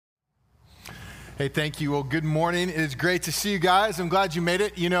Hey, thank you. Well, good morning. It is great to see you guys. I'm glad you made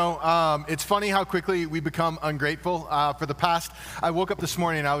it. It's funny how quickly we become ungrateful. I woke up this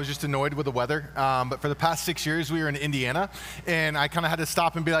morning and I was just annoyed with the weather. But for the past 6 years, we were in Indiana, and I kind of had to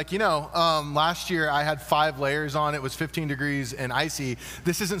stop and be like, last year I had 5 layers on. It was 15 degrees and icy.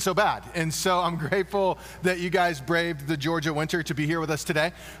 This isn't so bad. And so I'm grateful that you guys braved the Georgia winter to be here with us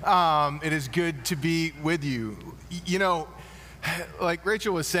today. It is good to be with you. Like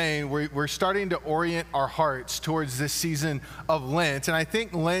Rachel was saying, we're starting to orient our hearts towards this season of Lent. And I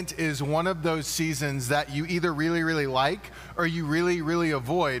think Lent is one of those seasons that you either really, really like or you really, really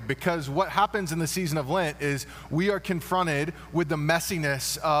avoid. Because what happens in the season of Lent is we are confronted with the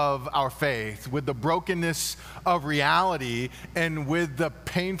messiness of our faith, with the brokenness of reality, and with the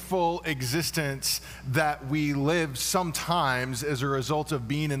painful existence that we live sometimes as a result of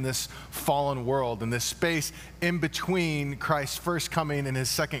being in this fallen world, in this space in between Christ's first coming and his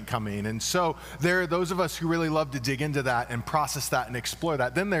second coming. And so there are those of us who really love to dig into that and process that and explore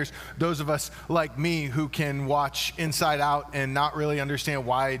that. Then there's those of us like me who can watch Inside Out and not really understand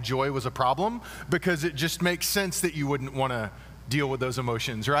why joy was a problem, because it just makes sense that you wouldn't want to deal with those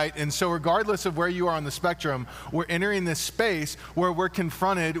emotions, right? And so regardless of where you are on the spectrum, we're entering this space where we're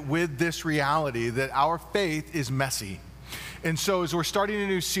confronted with this reality that our faith is messy. And so as we're starting a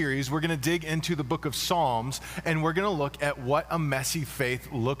new series, we're going to dig into the book of Psalms, and we're going to look at what a messy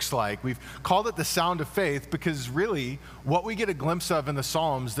faith looks like. We've called it the sound of faith because really what we get a glimpse of in the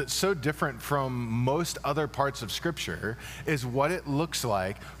Psalms that's so different from most other parts of Scripture is what it looks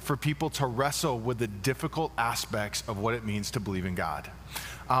like for people to wrestle with the difficult aspects of what it means to believe in God.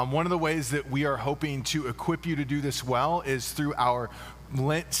 One of the ways that we are hoping to equip you to do this well is through our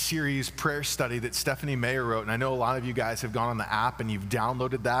Lent series prayer study that Stephanie Mayer wrote. And I know a lot of you guys have gone on the app and you've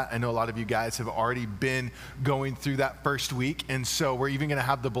downloaded that. I know a lot of you guys have already been going through that first week. And so we're even going to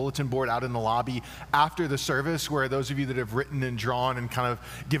have the bulletin board out in the lobby after the service, where those of you that have written and drawn and kind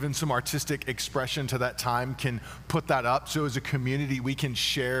of given some artistic expression to that time can put that up. So as a community, we can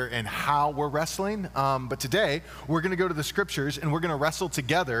share in how we're wrestling. But today we're going to go to the scriptures and we're going to wrestle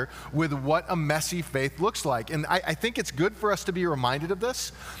together with what a messy faith looks like. And I think it's good for us to be reminded of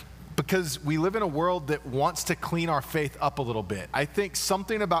this, because we live in a world that wants to clean our faith up a little bit. I think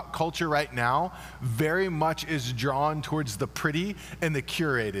something about culture right now very much is drawn towards the pretty and the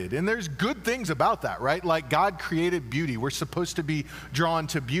curated. And there's good things about that, right? Like God created beauty. We're supposed to be drawn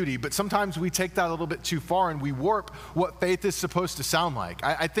to beauty, but sometimes we take that a little bit too far and we warp what faith is supposed to sound like.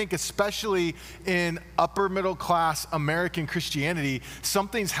 I think especially in upper middle class American Christianity,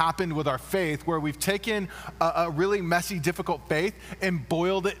 something's happened with our faith where we've taken a really messy, difficult faith and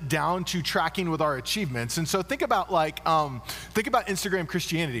boiled it down to tracking with our achievements. And so think about Instagram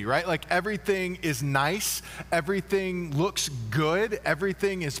Christianity, right? Like everything is nice, everything looks good,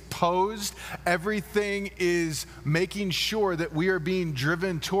 everything is posed, everything is making sure that we are being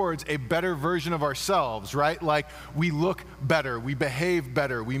driven towards a better version of ourselves, right? Like we look better, we behave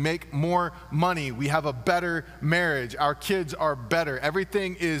better, we make more money, we have a better marriage, our kids are better.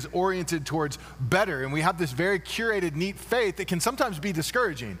 Everything is oriented towards better, and we have this very curated, neat faith that can sometimes be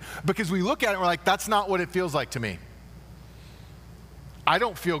discouraging. Because we look at it and we're like, that's not what it feels like to me. I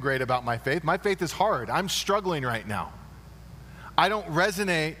don't feel great about my faith. My faith is hard. I'm struggling right now. I don't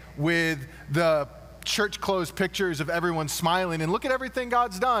resonate with the church clothes pictures of everyone smiling and look at everything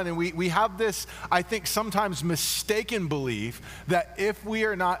God's done. And we have this, I think, sometimes mistaken belief that if we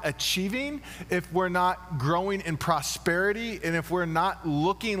are not achieving, if we're not growing in prosperity, and if we're not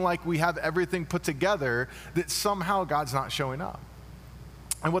looking like we have everything put together, that somehow God's not showing up.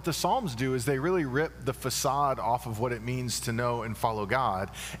 And what the Psalms do is they really rip the facade off of what it means to know and follow God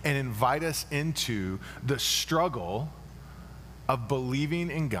and invite us into the struggle of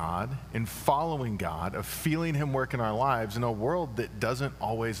believing in God and following God, of feeling him work in our lives in a world that doesn't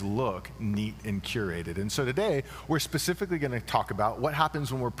always look neat and curated. And so today, we're specifically going to talk about what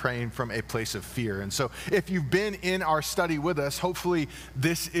happens when we're praying from a place of fear. And so if you've been in our study with us, hopefully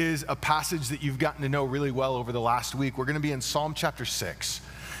this is a passage that you've gotten to know really well over the last week. We're going to be in Psalm chapter 6.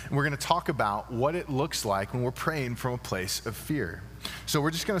 And we're going to talk about what it looks like when we're praying from a place of fear. So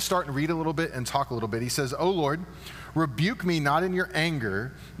we're just going to start and read a little bit and talk a little bit. He says, "O Lord, rebuke me not in your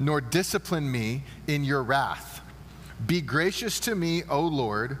anger, nor discipline me in your wrath. Be gracious to me, O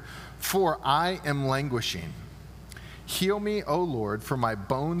Lord, for I am languishing. Heal me, O Lord, for my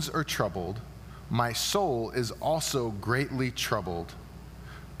bones are troubled. My soul is also greatly troubled.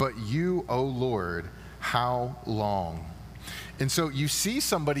 But you, O Lord, how long?" And so you see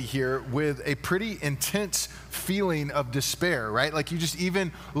somebody here with a pretty intense feeling of despair, right? Like you just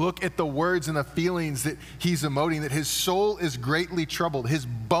even look at the words and the feelings that he's emoting, that his soul is greatly troubled. His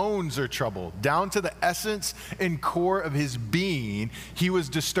bones are troubled. Down to the essence and core of his being, he was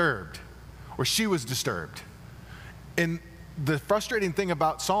disturbed, or she was disturbed. And the frustrating thing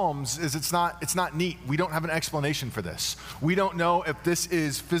about Psalms is it's not neat. We don't have an explanation for this. We don't know if this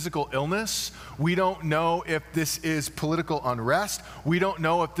is physical illness. We don't know if this is political unrest. We don't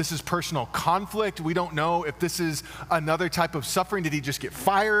know if this is personal conflict. We don't know if this is another type of suffering. Did he just get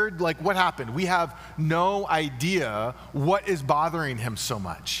fired? Like, what happened? We have no idea what is bothering him so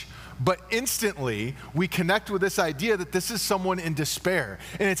much. But instantly, we connect with this idea that this is someone in despair.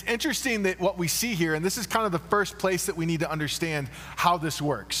 And it's interesting that what we see here, and this is kind of the first place that we need to understand how this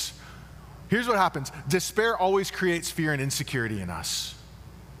works. Here's what happens. Despair always creates fear and insecurity in us.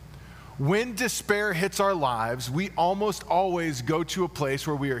 When despair hits our lives, we almost always go to a place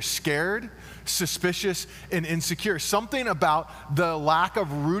where we are scared, suspicious, and insecure. Something about the lack of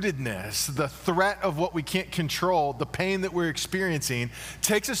rootedness, the threat of what we can't control, the pain that we're experiencing,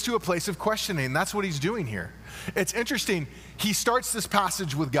 takes us to a place of questioning. That's what he's doing here. It's interesting. He starts this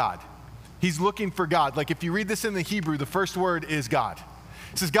passage with God. He's looking for God. Like if you read this in the Hebrew, the first word is God.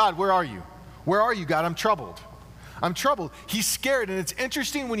 He says, God, where are you? Where are you, God? I'm troubled. I'm troubled. He's scared. And it's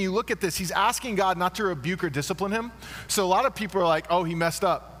interesting when you look at this, he's asking God not to rebuke or discipline him. So a lot of people are like, oh, he messed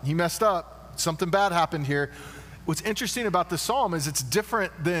up. He messed up. Something bad happened here. What's interesting about the psalm is it's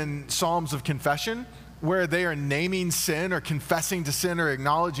different than psalms of confession, where they are naming sin or confessing to sin or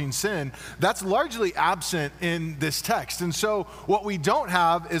acknowledging sin. That's largely absent in this text. And so what we don't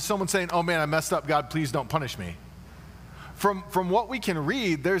have is someone saying, oh man, I messed up. God, please don't punish me. From what we can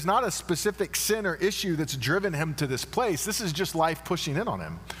read, there's not a specific sin or issue that's driven him to this place. This is just life pushing in on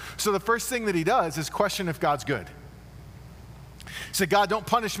him. So the first thing that he does is question if God's good. He said, God, don't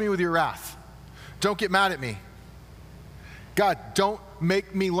punish me with your wrath. Don't get mad at me. God, don't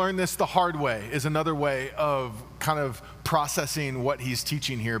make me learn this the hard way, is another way of kind of processing what he's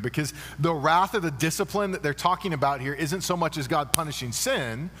teaching here, because the wrath or the discipline that they're talking about here isn't so much as God punishing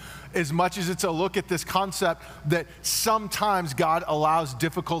sin, as much as it's a look at this concept that sometimes God allows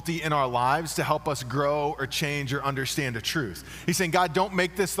difficulty in our lives to help us grow or change or understand a truth. He's saying, God, don't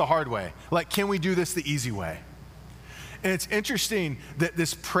make this the hard way. Like, can we do this the easy way? And it's interesting that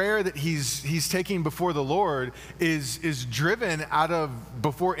this prayer that he's taking before the Lord is driven out of,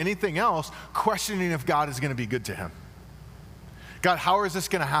 before anything else, questioning if God is going to be good to him. God, how is this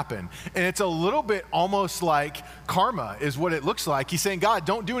going to happen? And it's a little bit almost like karma is what it looks like. He's saying, God,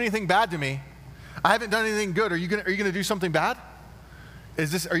 don't do anything bad to me. I haven't done anything good. Are you going to do something bad?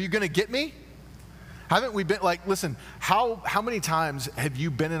 Are you going to get me? Haven't we been like, listen, how many times have you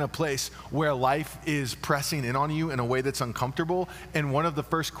been in a place where life is pressing in on you in a way that's uncomfortable? And one of the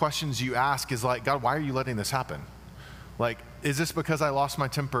first questions you ask is like, God, why are you letting this happen? Like, is this because I lost my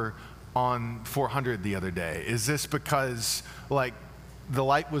temper on 400 the other day? Is this because like the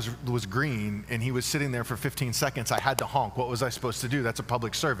light was green and he was sitting there for 15 seconds, I had to honk? What was I supposed to do? That's a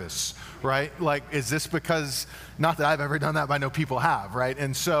public service, right? Like, is this because, not that I've ever done that, but I know people have, right?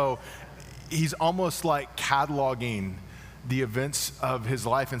 And so he's almost like cataloging the events of his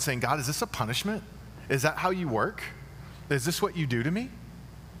life and saying, God, is this a punishment? Is that how you work? Is this what you do to me?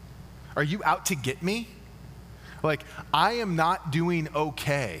 Are you out to get me? Like, I am not doing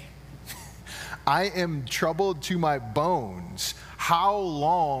okay. I am troubled to my bones. How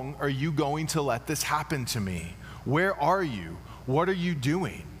long are you going to let this happen to me? Where are you? What are you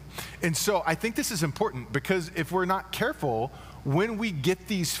doing? And so I think this is important, because if we're not careful, when we get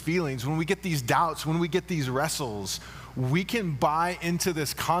these feelings, when we get these doubts, when we get these wrestles, we can buy into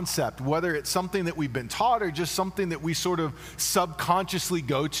this concept, whether it's something that we've been taught or just something that we sort of subconsciously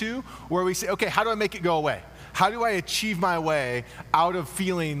go to, where we say, okay, how do I make it go away? How do I achieve my way out of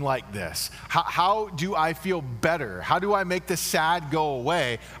feeling like this? How do I feel better? How do I make this sad go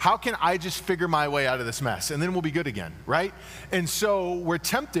away? How can I just figure my way out of this mess? And then we'll be good again, right? And so we're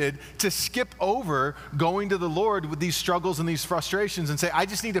tempted to skip over going to the Lord with these struggles and these frustrations and say, I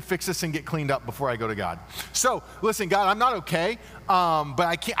just need to fix this and get cleaned up before I go to God. So listen, God, I'm not okay,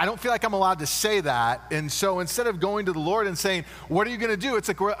 but I don't feel like I'm allowed to say that. And so instead of going to the Lord and saying, what are you going to do? It's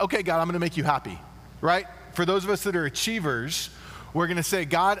like, okay, God, I'm going to make you happy, right? For those of us that are achievers, we're going to say,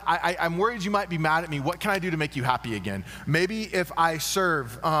 God, I'm worried you might be mad at me. What can I do to make you happy again? Maybe if I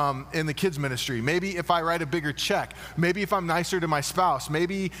serve in the kids ministry. Maybe if I write a bigger check. Maybe if I'm nicer to my spouse.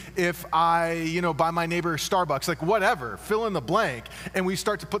 Maybe if I, buy my neighbor Starbucks. Like whatever, fill in the blank. And we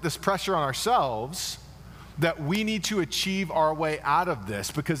start to put this pressure on ourselves that we need to achieve our way out of this,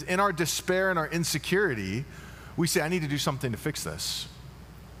 because in our despair and our insecurity, we say, I need to do something to fix this.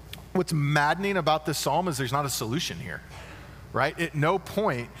 What's maddening about this psalm is there's not a solution here, right? At no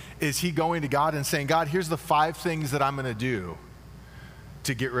point is he going to God and saying, God, here's the 5 things that I'm going to do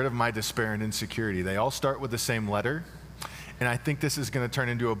to get rid of my despair and insecurity. They all start with the same letter, and I think this is going to turn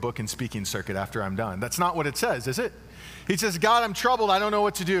into a book and speaking circuit after I'm done. That's not what it says, is it? He says, God, I'm troubled. I don't know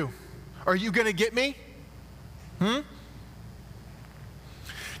what to do. Are you going to get me?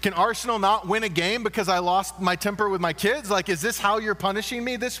 Can Arsenal not win a game because I lost my temper with my kids? Like, is this how you're punishing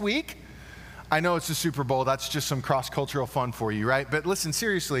me this week? I know it's the Super Bowl. That's just some cross-cultural fun for you, right? But listen,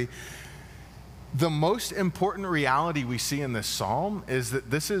 seriously, the most important reality we see in this psalm is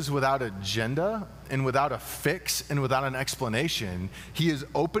that this is without agenda and without a fix and without an explanation. He is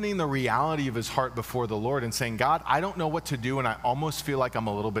opening the reality of his heart before the Lord and saying, God, I don't know what to do, and I almost feel like I'm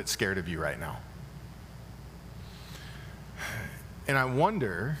a little bit scared of you right now. And I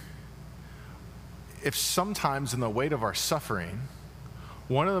wonder if sometimes in the weight of our suffering,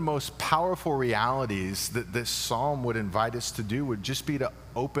 one of the most powerful realities that this psalm would invite us to do would just be to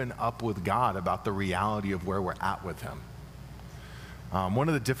open up with God about the reality of where we're at with him. One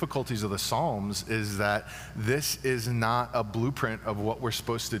of the difficulties of the Psalms is that this is not a blueprint of what we're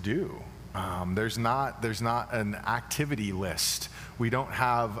supposed to do. There's not an activity list. We don't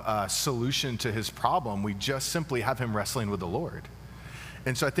have a solution to his problem. We just simply have him wrestling with the Lord.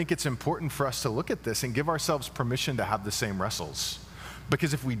 And so I think it's important for us to look at this and give ourselves permission to have the same wrestles.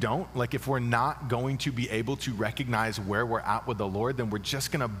 Because if we don't, like if we're not going to be able to recognize where we're at with the Lord, then we're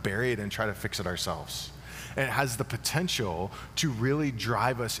just going to bury it and try to fix it ourselves. And it has the potential to really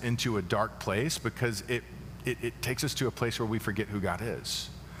drive us into a dark place because it takes us to a place where we forget who God is.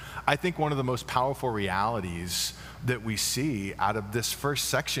 I think one of the most powerful realities that we see out of this first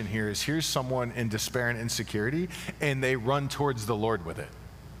section here is here's someone in despair and insecurity, and they run towards the Lord with it.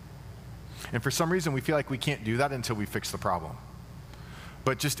 And for some reason, we feel like we can't do that until we fix the problem.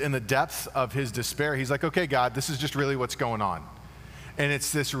 But just in the depth of his despair, he's like, okay, God, this is just really what's going on. And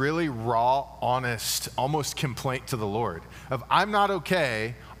it's this really raw, honest, almost complaint to the Lord of, I'm not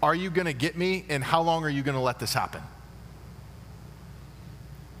okay. Are you going to get me? And how long are you going to let this happen?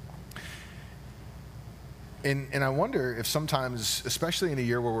 And I wonder if sometimes, especially in a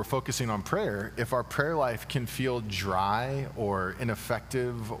year where we're focusing on prayer, if our prayer life can feel dry or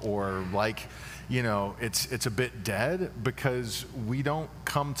ineffective or like, it's a bit dead because we don't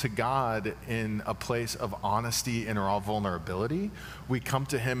come to God in a place of honesty and raw vulnerability. We come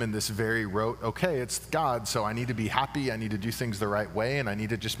to him in this very rote, okay, it's God, so I need to be happy, I need to do things the right way, and I need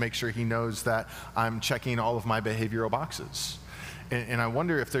to just make sure he knows that I'm checking all of my behavioral boxes. And I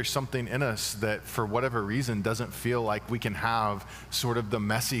wonder if there's something in us that for whatever reason doesn't feel like we can have sort of the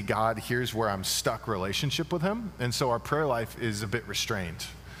messy God, here's where I'm stuck relationship with him. And so our prayer life is a bit restrained.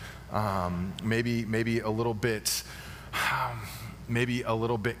 Maybe a little bit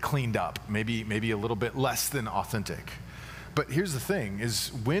cleaned up, maybe a little bit less than authentic. But here's the thing,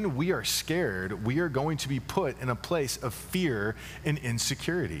 is when we are scared, we are going to be put in a place of fear and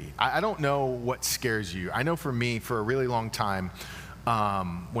insecurity. I don't know what scares you. I know for me, for a really long time,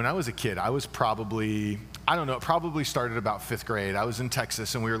 when I was a kid, I was probably started about 5th grade. I was in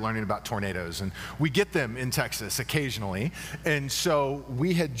Texas and we were learning about tornadoes, and we get them in Texas occasionally. And so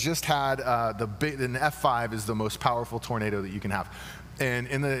we had just had an F5 is the most powerful tornado that you can have. And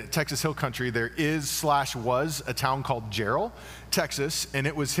in the Texas Hill Country, there was a town called Jarrell, Texas, and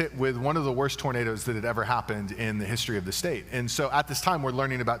it was hit with one of the worst tornadoes that had ever happened in the history of the state. And so at this time, we're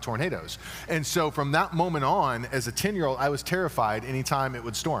learning about tornadoes. And so from that moment on, as a 10-year-old, I was terrified anytime it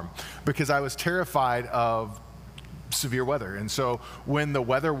would storm because I was terrified of severe weather. And so when the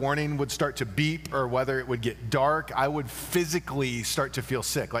weather warning would start to beep or whether it would get dark, I would physically start to feel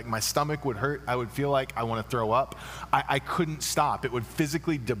sick. Like my stomach would hurt. I would feel like I want to throw up. I couldn't stop. It would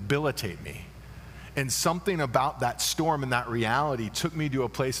physically debilitate me. And something about that storm and that reality took me to a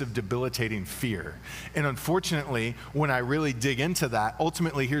place of debilitating fear. And unfortunately, when I really dig into that,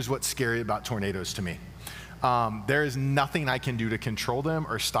 ultimately, here's what's scary about tornadoes to me. There is nothing I can do to control them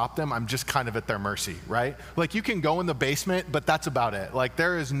or stop them. I'm just kind of at their mercy, right? Like you can go in the basement, but that's about it. Like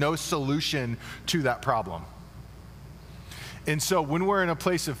there is no solution to that problem. And so when we're in a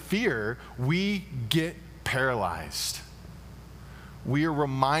place of fear, we get paralyzed. We are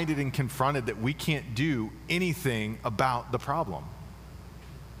reminded and confronted that we can't do anything about the problem.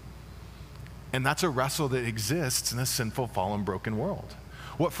 And that's a wrestle that exists in a sinful, fallen, broken world.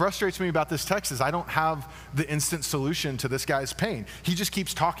 What frustrates me about this text is I don't have the instant solution to this guy's pain. He just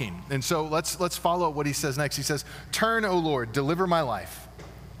keeps talking. And so let's follow what he says next. He says, "Turn, O Lord, deliver my life.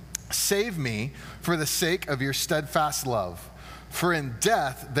 Save me for the sake of your steadfast love. For in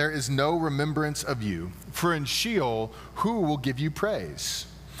death there is no remembrance of you. For in Sheol, who will give you praise?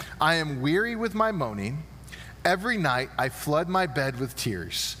 I am weary with my moaning. Every night I flood my bed with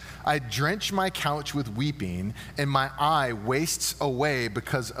tears. I drench my couch with weeping, and my eye wastes away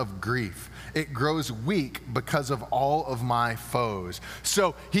because of grief. It grows weak because of all of my foes.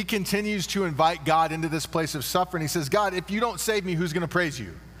 So he continues to invite God into this place of suffering. He says, God, if you don't save me, who's going to praise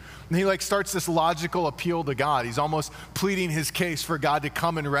you? And he starts this logical appeal to God. He's almost pleading his case for God to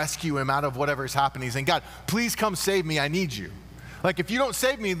come and rescue him out of whatever's happening. He's saying, God, please come save me. I need you. If you don't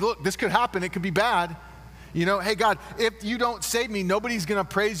save me, look, this could happen. It could be bad. Hey, God, if you don't save me, nobody's going to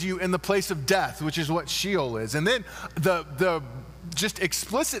praise you in the place of death, which is what Sheol is. And then the just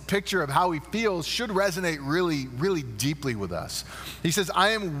explicit picture of how he feels should resonate really, really deeply with us. He says, I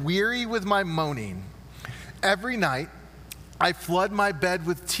am weary with my moaning. Every night I flood my bed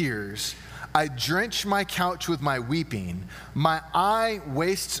with tears. I drench my couch with my weeping. My eye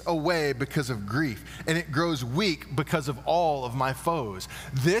wastes away because of grief, and it grows weak because of all of my foes.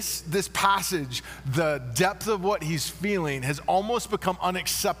 This passage, the depth of what he's feeling has almost become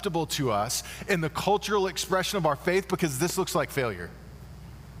unacceptable to us in the cultural expression of our faith because this looks like failure.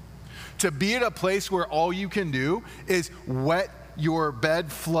 To be at a place where all you can do is wet your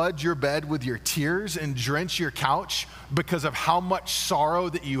bed, flood your bed with your tears and drench your couch because of how much sorrow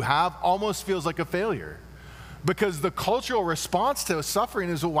that you have almost feels like a failure. Because the cultural response to suffering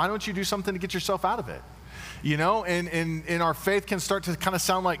is, well, why don't you do something to get yourself out of it? And our faith can start to kind of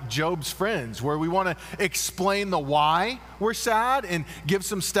sound like Job's friends, where we want to explain the why we're sad and give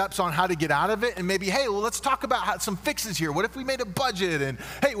some steps on how to get out of it. And maybe, hey, well, let's talk about some fixes here. What if we made a budget? And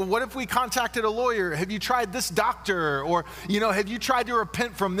hey, well, what if we contacted a lawyer? Have you tried this doctor? Or, have you tried to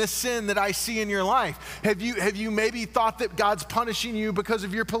repent from this sin that I see in your life? Have you maybe thought that God's punishing you because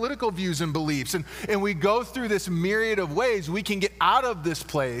of your political views and beliefs? And we go through this myriad of ways we can get out of this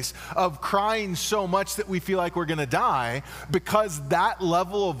place of crying so much that we feel like we're going to die, because that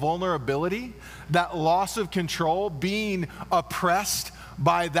level of vulnerability, that loss of control, being oppressed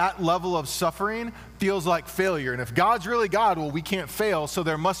by that level of suffering feels like failure. And if God's really God, well, we can't fail, so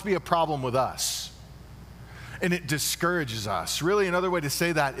there must be a problem with us. And it discourages us. Really, another way to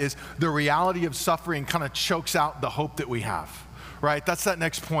say that is the reality of suffering kind of chokes out the hope that we have. Right? That's that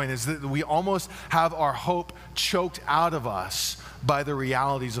next point, is that we almost have our hope choked out of us by the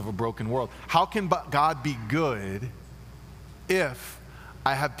realities of a broken world. How can God be good if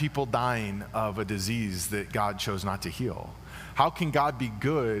I have people dying of a disease that God chose not to heal? How can God be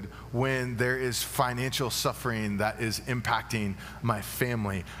good when there is financial suffering that is impacting my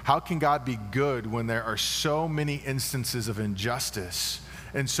family? How can God be good when there are so many instances of injustice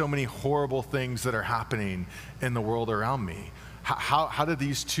and so many horrible things that are happening in the world around me? How do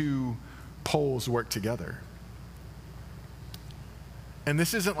these two poles work together? And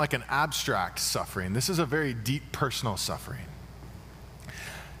this isn't like an abstract suffering. This is a very deep personal suffering.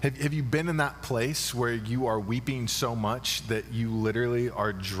 Have you been in that place where you are weeping so much that you literally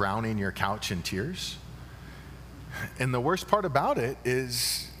are drowning your couch in tears? And the worst part about it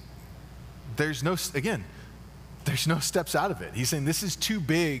is there's no steps out of it. He's saying this is too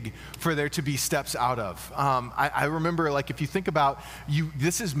big for there to be steps out of. I remember, if you think about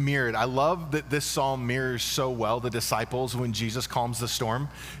this is mirrored. I love that this psalm mirrors so well the disciples when Jesus calms the storm.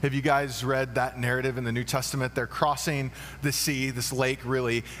 Have you guys read that narrative in the New Testament? They're crossing the sea, this lake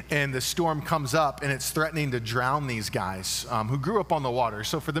really, and the storm comes up and it's threatening to drown these guys who grew up on the water.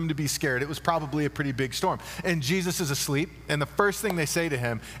 So for them to be scared, it was probably a pretty big storm. And Jesus is asleep, and the first thing they say to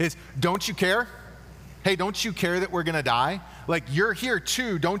him is, "Don't you care? Hey, don't you care that we're going to die? You're here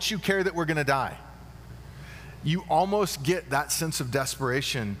too. Don't you care that we're going to die?" You almost get that sense of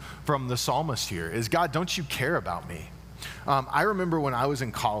desperation from the psalmist here, is, God, don't you care about me? I remember when I was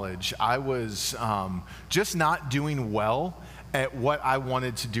in college, I was just not doing well at what I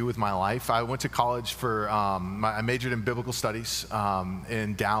wanted to do with my life. I went to college I majored in biblical studies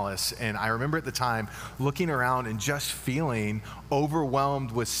in Dallas, and I remember at the time looking around and just feeling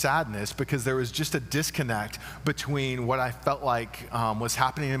overwhelmed with sadness because there was just a disconnect between what I felt like was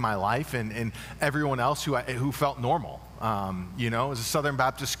happening in my life and everyone else who felt normal. It was a Southern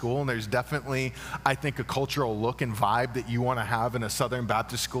Baptist school, and there's definitely, I think, a cultural look and vibe that you want to have in a Southern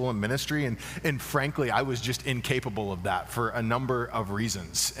Baptist school and ministry. And frankly, I was just incapable of that for a number of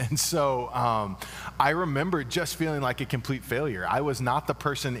reasons. And so I remember just feeling like a complete failure. I was not the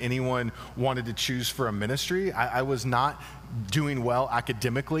person anyone wanted to choose for a ministry. I was not doing well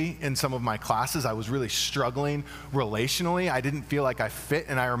academically in some of my classes. I was really struggling relationally. I didn't feel like I fit.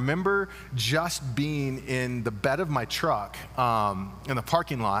 And I remember just being in the bed of my truck in the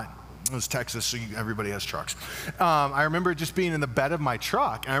parking lot It was Texas, so everybody has trucks. I remember just being in the bed of my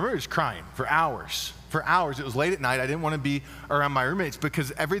truck, and I remember just crying for hours. For hours. It was late at night. I didn't want to be around my roommates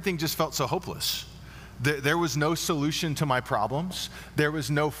because everything just felt so hopeless. There was no solution to my problems. There was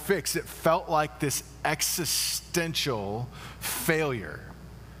no fix. It felt like this existential failure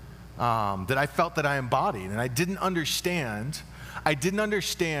that I felt that I embodied, and I didn't understand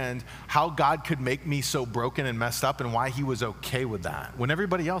how God could make me so broken and messed up and why he was okay with that when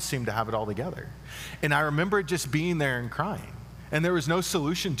everybody else seemed to have it all together. And I remember just being there and crying, and there was no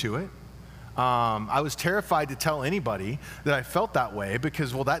solution to it. I was terrified to tell anybody that I felt that way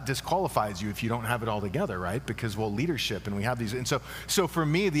because, well, that disqualifies you if you don't have it all together, right? Because, well, leadership, and we have these. And so for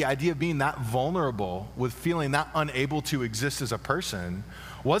me, the idea of being that vulnerable with feeling that unable to exist as a person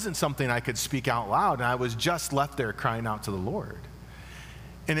wasn't something I could speak out loud, and I was just left there crying out to the Lord.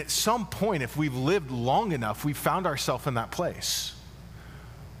 And at some point, if we've lived long enough, we've found ourselves in that place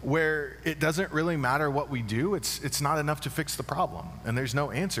where it doesn't really matter what we do. It's not enough to fix the problem, and there's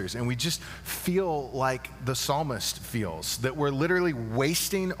no answers. And we just feel like the psalmist feels, that we're literally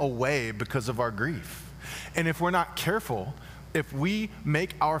wasting away because of our grief. And if we're not careful, if we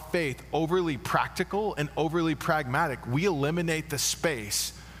make our faith overly practical and overly pragmatic, we eliminate the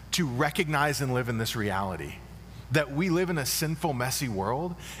space to recognize and live in this reality that we live in a sinful, messy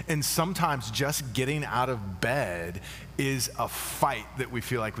world, and sometimes just getting out of bed is a fight that we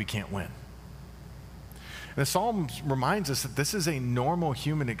feel like we can't win. And the Psalm reminds us that this is a normal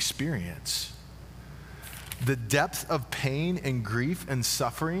human experience. The depth of pain and grief and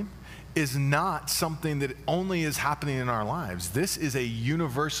suffering is not something that only is happening in our lives. This is a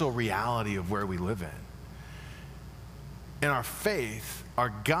universal reality of where we live in. And our faith,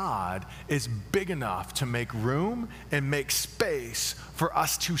 our God, is big enough to make room and make space for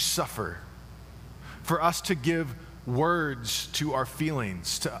us to suffer, for us to give words to our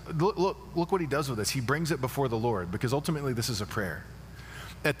feelings. Look what he does with us. He brings it before the Lord, because ultimately this is a prayer.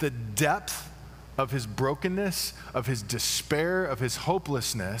 At the depth of his brokenness, of his despair, of his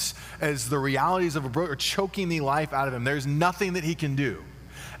hopelessness, as the realities of are choking the life out of him, there's nothing that he can do.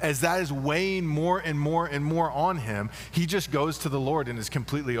 As that is weighing more and more and more on him, he just goes to the Lord and is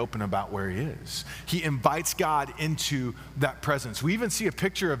completely open about where he is. He invites God into that presence. We even see a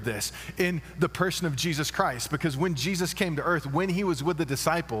picture of this in the person of Jesus Christ, because when Jesus came to earth, when he was with the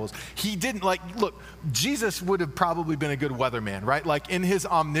disciples, he didn't look, Jesus would have probably been a good weatherman, right? Like in his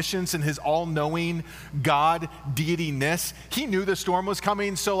omniscience and his all-knowing God deity-ness, he knew the storm was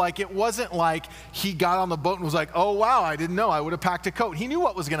coming. So it wasn't like he got on the boat and was like, oh wow, I didn't know, I would have packed a coat. He knew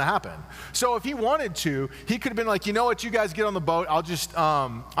what was going to happen. So if he wanted to, he could have been like, you know what, you guys get on the boat.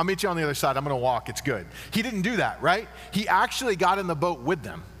 I'll meet you on the other side. I'm going to walk. It's good. He didn't do that, right? He actually got in the boat with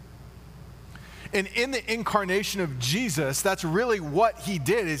them. And in the incarnation of Jesus, that's really what he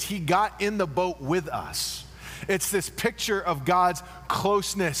did, is he got in the boat with us. It's this picture of God's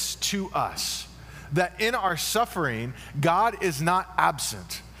closeness to us, that in our suffering, God is not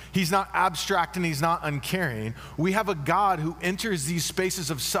absent. He's not abstract and he's not uncaring. We have a God who enters these spaces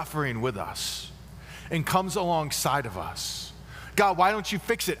of suffering with us and comes alongside of us. God, why don't you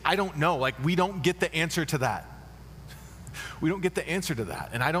fix it? I don't know. We don't get the answer to that. We don't get the answer to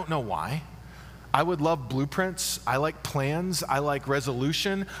that. And I don't know why. I would love blueprints. I like plans. I like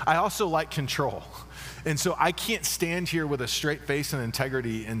resolution. I also like control. And so I can't stand here with a straight face and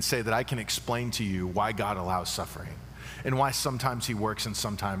integrity and say that I can explain to you why God allows suffering and why sometimes he works and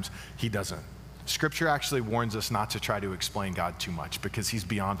sometimes he doesn't. Scripture actually warns us not to try to explain God too much, because he's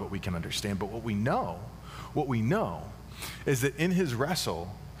beyond what we can understand. But what we know is that in his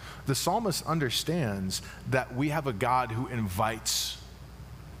wrestle, the psalmist understands that we have a God who invites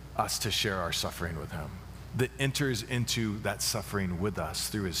us to share our suffering with him, that enters into that suffering with us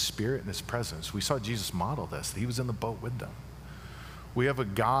through his spirit and his presence. We saw Jesus model this. He was in the boat with them. We have a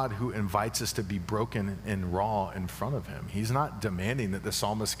God who invites us to be broken and raw in front of him. He's not demanding that the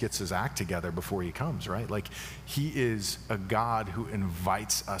psalmist gets his act together before he comes, right? He is a God who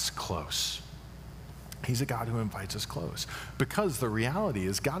invites us close. He's a God who invites us close, because the reality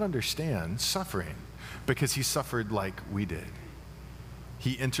is God understands suffering, because he suffered like we did.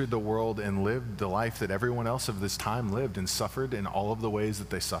 He entered the world and lived the life that everyone else of this time lived, and suffered in all of the ways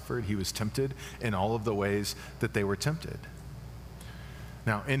that they suffered. He was tempted in all of the ways that they were tempted.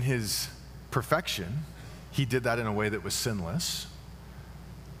 Now, in his perfection, he did that in a way that was sinless,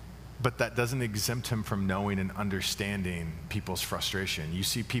 but that doesn't exempt him from knowing and understanding people's frustration. You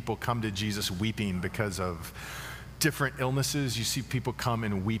see people come to Jesus weeping because of different illnesses. You see people come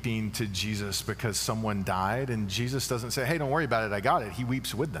and weeping to Jesus because someone died, and Jesus doesn't say, hey, don't worry about it, I got it. He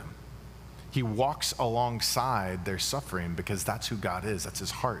weeps with them. He walks alongside their suffering because that's who God is. That's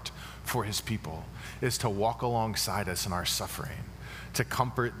his heart for his people, is to walk alongside us in our suffering, to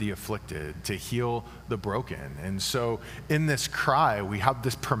comfort the afflicted, to heal the broken. And so in this cry, we have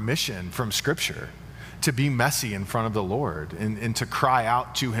this permission from Scripture to be messy in front of the Lord and to cry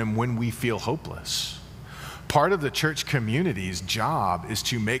out to him when we feel hopeless. Part of the church community's job is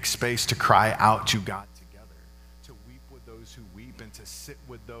to make space to cry out to God together, to weep with those who weep and to sit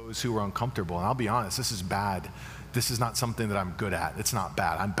with those who are uncomfortable. And I'll be honest, this is bad. This is not something that I'm good at. It's not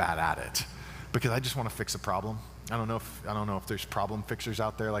bad. I'm bad at it because I just want to fix a problem. I don't know if there's problem fixers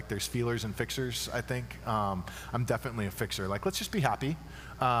out there, like there's feelers and fixers, I think. I'm definitely a fixer. Like, let's just be happy.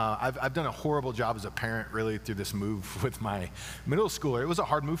 I've done a horrible job as a parent, really, through this move with my middle schooler. It was a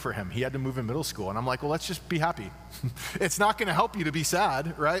hard move for him. He had to move in middle school. And I'm like, well, let's just be happy. It's not going to help you to be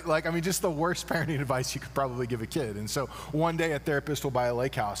sad, right? Like, I mean, just the worst parenting advice you could probably give a kid. And so one day a therapist will buy a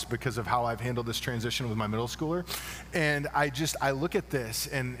lake house because of how I've handled this transition with my middle schooler. And I look at this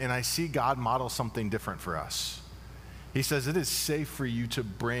and I see God model something different for us. He says, it is safe for you to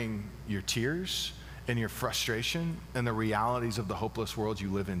bring your tears and your frustration and the realities of the hopeless world you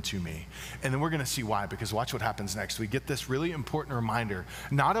live in to me. And then we're going to see why, because watch what happens next. We get this really important reminder,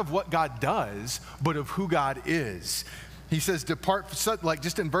 not of what God does, but of who God is. He says, depart, like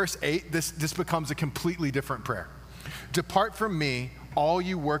just in verse 8, this becomes a completely different prayer. Depart from me, all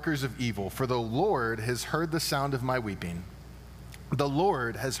you workers of evil, for the Lord has heard the sound of my weeping. The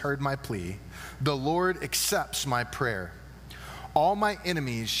Lord has heard my plea. The Lord accepts my prayer. All my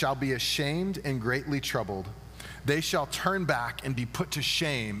enemies shall be ashamed and greatly troubled. They shall turn back and be put to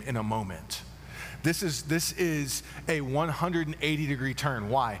shame in a moment. This is a 180-degree turn.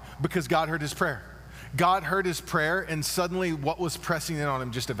 Why? Because God heard his prayer. God heard his prayer, and suddenly what was pressing in on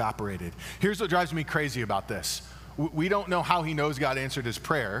him just evaporated. Here's what drives me crazy about this. We don't know how he knows God answered his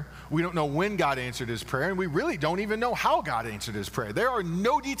prayer. We don't know when God answered his prayer, and we really don't even know how God answered his prayer. There are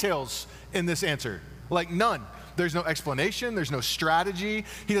no details in this answer, like none. There's no explanation. There's no strategy.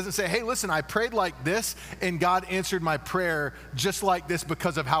 He doesn't say, hey, listen, I prayed like this, and God answered my prayer just like this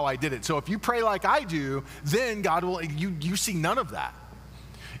because of how I did it. So if you pray like I do, then God will, you see none of that.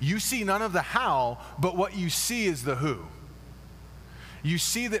 You see none of the how, but what you see is the who. You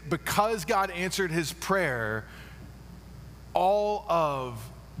see that because God answered his prayer, all of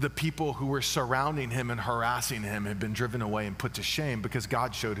the people who were surrounding him and harassing him had been driven away and put to shame because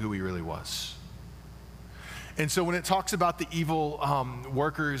God showed who he really was. And so when it talks about the evil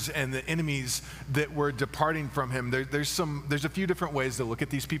workers and the enemies that were departing from him, there's a few different ways to look at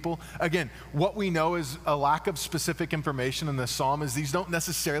these people. Again, what we know is a lack of specific information in the psalm is these don't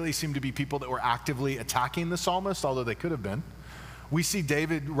necessarily seem to be people that were actively attacking the psalmist, although they could have been. We see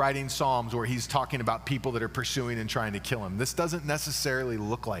David writing psalms where he's talking about people that are pursuing and trying to kill him. This doesn't necessarily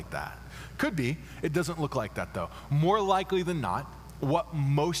look like that. Could be. It doesn't look like that, though. More likely than not, what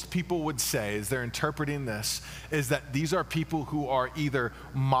most people would say as they're interpreting this is that these are people who are either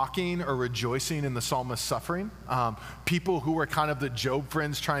mocking or rejoicing in the psalmist's suffering. People who are kind of the Job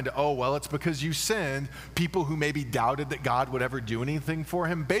friends trying to, oh, well, it's because you sinned. People who maybe doubted that God would ever do anything for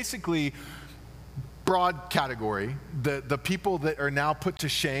him. Basically, broad category, the people that are now put to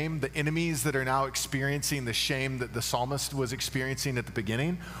shame, the enemies that are now experiencing the shame that the psalmist was experiencing at the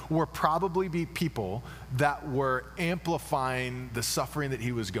beginning, will probably be people that were amplifying the suffering that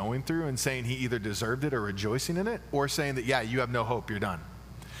he was going through and saying he either deserved it or rejoicing in it, or saying that, yeah, you have no hope, you're done.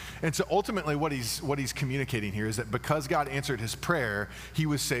 And so ultimately what he's communicating here is that because God answered his prayer, he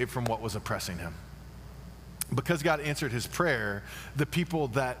was saved from what was oppressing him. Because God answered his prayer, the people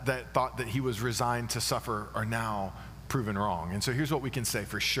that thought that he was resigned to suffer are now proven wrong. And so here's what we can say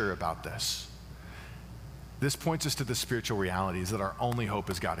for sure about this. This points us to the spiritual realities that our only hope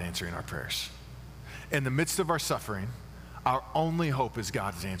is God answering our prayers. In the midst of our suffering, our only hope is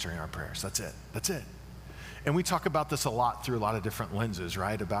God is answering our prayers. That's it. That's it. And we talk about this a lot through a lot of different lenses,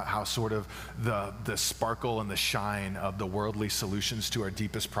 right? About how sort of the sparkle and the shine of the worldly solutions to our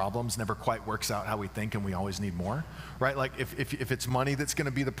deepest problems never quite works out how we think, and we always need more, right? Like if it's money that's going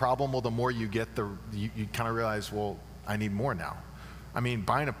to be the problem, well, the more you get, you kind of realize, well, I need more now. I mean,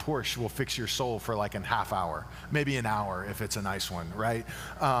 buying a Porsche will fix your soul for like a half hour, maybe an hour if it's a nice one, right?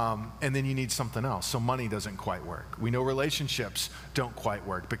 And then you need something else. So money doesn't quite work. We know relationships don't quite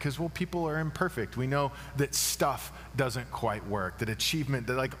work because, well, people are imperfect. We know that stuff doesn't quite work, that achievement,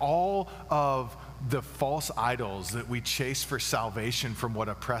 that like all of the false idols that we chase for salvation from what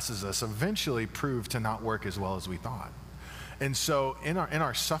oppresses us eventually prove to not work as well as we thought. And so in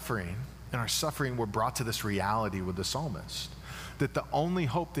our suffering, we're brought to this reality with the psalmist. that the only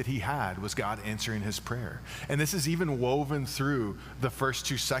hope that he had was God answering his prayer. And this is even woven through the first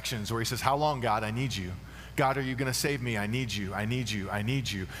two sections where he says, how long, God? I need you. God, are you going to save me? I need you, I need you, I need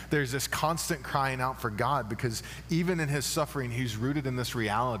you. There's this constant crying out for God because even in his suffering, he's rooted in this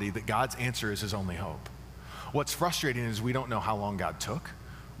reality that God's answer is his only hope. What's frustrating is we don't know how long God took.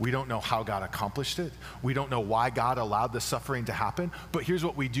 We don't know how God accomplished it. We don't know why God allowed the suffering to happen. But here's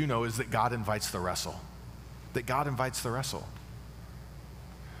what we do know is that God invites the wrestle. That God invites the wrestle.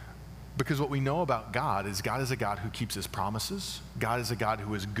 Because what we know about God is a God who keeps his promises. God is a God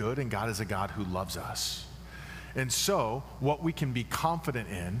who is good, and God is a God who loves us. And so what we can be confident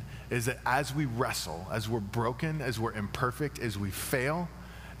in is that as we wrestle, as we're broken, as we're imperfect, as we fail,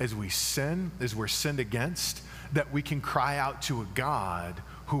 as we sin, as we're sinned against, that we can cry out to a God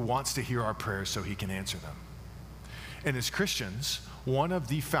who wants to hear our prayers so he can answer them. And as Christians, one of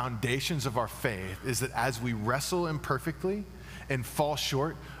the foundations of our faith is that as we wrestle imperfectly and fall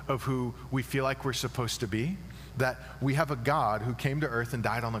short of who we feel like we're supposed to be, that we have a God who came to earth and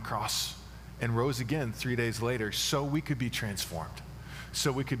died on the cross and rose again 3 days later so we could be transformed,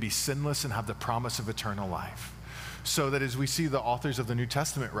 so we could be sinless and have the promise of eternal life. So that as we see the authors of the New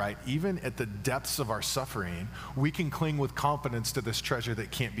Testament write, even at the depths of our suffering, we can cling with confidence to this treasure that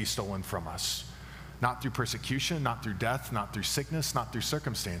can't be stolen from us. Not through persecution, not through death, not through sickness, not through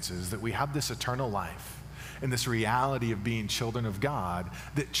circumstances, that we have this eternal life and this reality of being children of God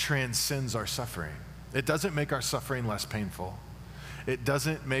that transcends our suffering. It doesn't make our suffering less painful. It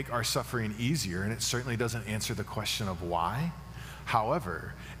doesn't make our suffering easier, and it certainly doesn't answer the question of why.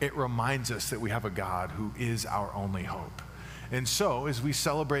 However, it reminds us that we have a God who is our only hope. And so, as we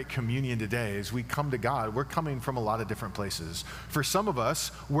celebrate communion today, as we come to God, we're coming from a lot of different places. For some of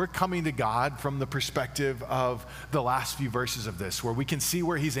us, we're coming to God from the perspective of the last few verses of this, where we can see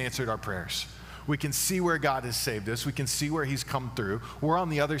where he's answered our prayers. We can see where God has saved us. We can see where he's come through. We're on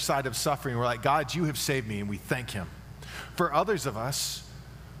the other side of suffering. We're like, God, you have saved me, and we thank him. For others of us,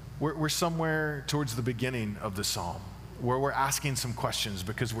 we're somewhere towards the beginning of the psalm, where we're asking some questions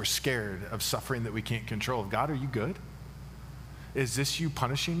because we're scared of suffering that we can't control. God, are you good? Is this you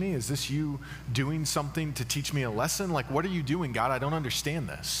punishing me? Is this you doing something to teach me a lesson? Like, what are you doing, God? I don't understand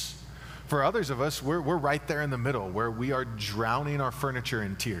this. For others of us, we're right there in the middle where we are drowning our furniture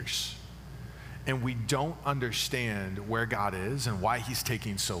in tears. And we don't understand where God is and why he's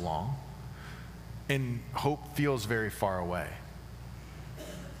taking so long. And hope feels very far away.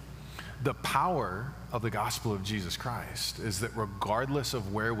 The power of the gospel of Jesus Christ is that regardless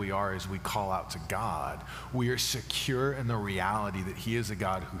of where we are as we call out to God, we are secure in the reality that he is a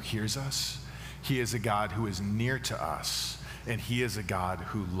God who hears us, he is a God who is near to us, and he is a God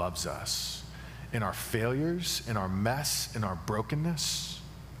who loves us. In our failures, in our mess, in our brokenness,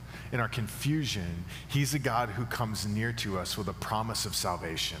 in our confusion, he's a God who comes near to us with a promise of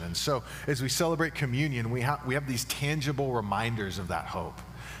salvation. And so as we celebrate communion, we have these tangible reminders of that hope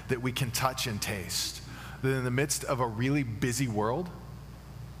that we can touch and taste. That in the midst of a really busy world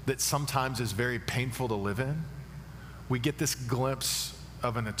that sometimes is very painful to live in, we get this glimpse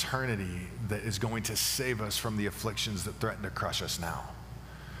of an eternity that is going to save us from the afflictions that threaten to crush us now.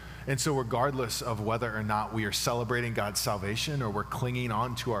 And so regardless of whether or not we are celebrating God's salvation or we're clinging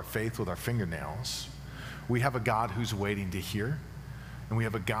on to our faith with our fingernails, we have a God who's waiting to hear, and we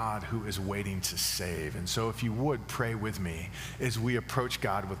have a God who is waiting to save. And so if you would pray with me as we approach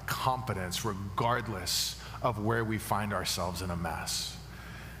God with confidence, regardless of where we find ourselves in a mess.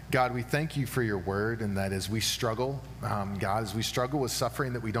 God, we thank you for your word, and that as we struggle, God, as we struggle with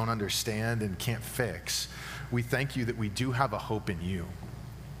suffering that we don't understand and can't fix, we thank you that we do have a hope in you.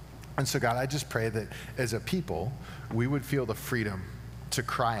 And so, God, I just pray that as a people, we would feel the freedom to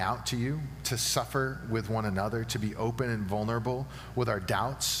cry out to you, to suffer with one another, to be open and vulnerable with our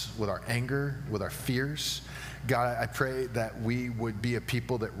doubts, with our anger, with our fears. God, I pray that we would be a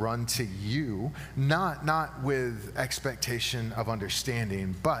people that run to you, not with expectation of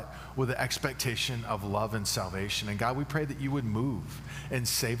understanding, but with the expectation of love and salvation. And God, we pray that you would move and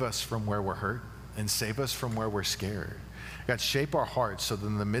save us from where we're hurt and save us from where we're scared. God, shape our hearts so that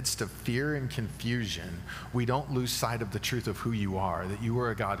in the midst of fear and confusion, we don't lose sight of the truth of who you are, that you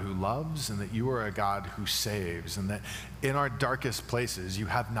are a God who loves and that you are a God who saves, and that in our darkest places, you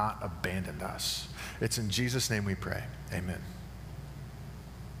have not abandoned us. It's in Jesus' name we pray. Amen.